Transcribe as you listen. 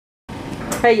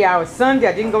Hey y'all, it's Sunday.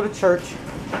 I didn't go to church.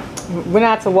 Went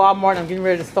out to Walmart. I'm getting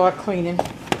ready to start cleaning,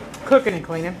 cooking and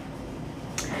cleaning.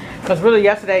 Because really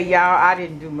yesterday, y'all, I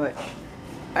didn't do much.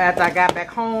 After I got back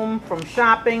home from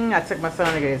shopping, I took my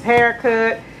son to get his hair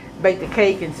cut, baked the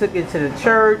cake and took it to the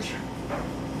church.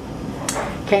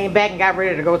 Came back and got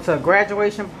ready to go to a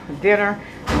graduation dinner.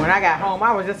 And when I got home,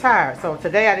 I was just tired. So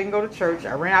today I didn't go to church.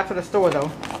 I ran out to the store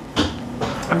though.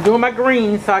 I'm doing my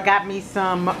greens, so I got me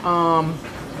some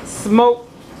smoked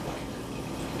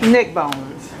neck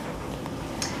bones.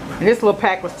 And this little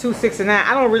pack was $2.69.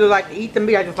 I don't really like to eat the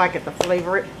meat. I just like it to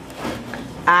flavor it.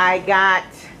 I got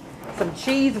some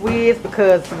cheese whiz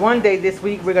because one day this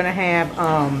week we're gonna have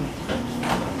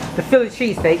the Philly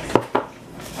cheesesteaks.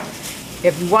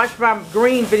 If you watch my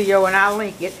green video, and I'll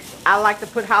link it, I like to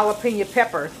put jalapeno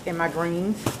peppers in my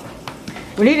greens.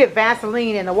 We needed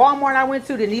Vaseline, and the Walmart I went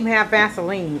to didn't even have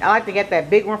Vaseline. I like to get that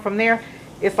big one from there.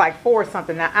 It's like $4 or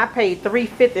something. Now I paid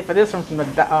 $3.50 for this one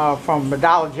from the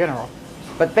Dollar General,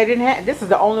 but they didn't have. This is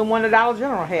the only one the Dollar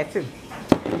General had too.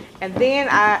 And then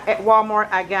at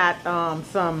Walmart I got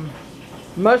some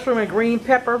mushroom and green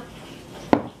pepper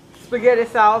spaghetti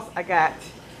sauce. I got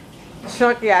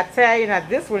chunky Italian. Now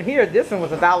this one here, this one was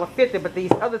 $1.50, but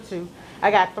these other two, I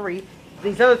got 3.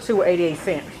 These other two were 88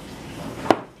 cents.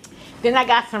 Then I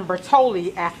got some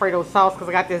Bertolli Alfredo sauce because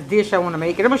I got this dish I want to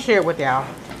make, and I'm gonna share it with y'all.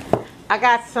 I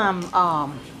got some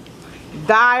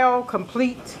Dial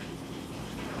Complete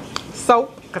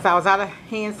soap because I was out of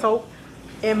hand soap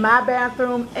in my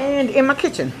bathroom and in my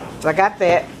kitchen. So I got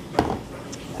that.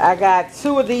 I got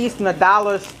 2 of these from the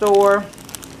dollar store.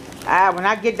 When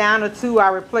I get down to 2, I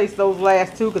replace those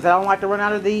last 2 because I don't like to run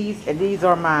out of these. And these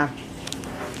are my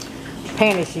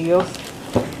panty shields,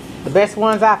 the best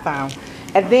ones I found.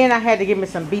 And then I had to give me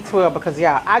some B12 because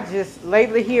y'all,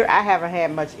 lately here I haven't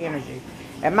had much energy.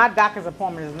 And my doctor's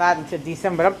appointment is not until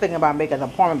December, but I'm thinking about making an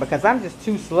appointment because I'm just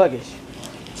too sluggish.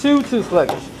 Too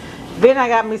sluggish. Then I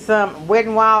got me some Wet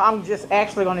n Wild. I'm just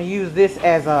actually going to use this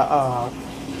as a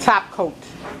top coat.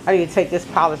 I need to take this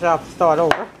polish off to start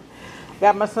over.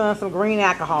 Got my son some green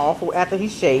alcohol for after he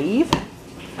shaved.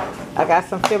 I got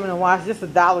some feminine wash, just a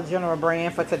Dollar General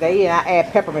brand for today, and I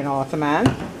add peppermint oil to mine.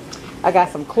 I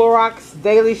got some Clorox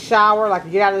Daily Shower, like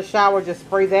you get out of the shower, just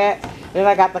spray that. Then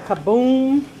I got the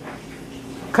Kaboom.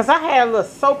 Because I had a little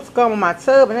soap scum on my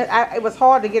tub, and it was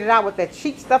hard to get it out with that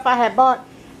cheap stuff I had bought.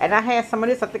 And I had some of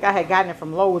this, I think I had gotten it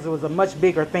from Lowe's. It was a much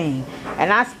bigger thing.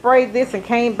 And I sprayed this and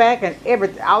came back,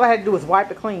 and all I had to do was wipe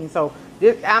it clean. So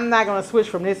I'm not going to switch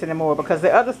from this anymore because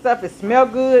the other stuff, it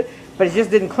smelled good, but it just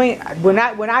didn't clean. When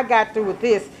I got through with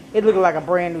this, it looked like a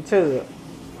brand new tub.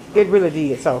 It really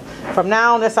did. So from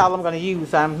now on, that's all I'm going to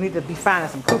use. So I need to be finding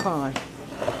some coupons.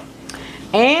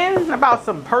 And about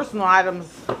some personal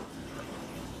items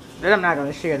that I'm not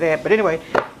going to share that. But anyway,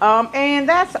 and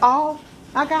that's all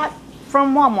I got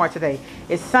from Walmart today.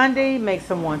 It's Sunday. Make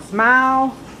someone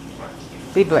smile.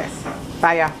 Be blessed.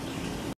 Bye, y'all.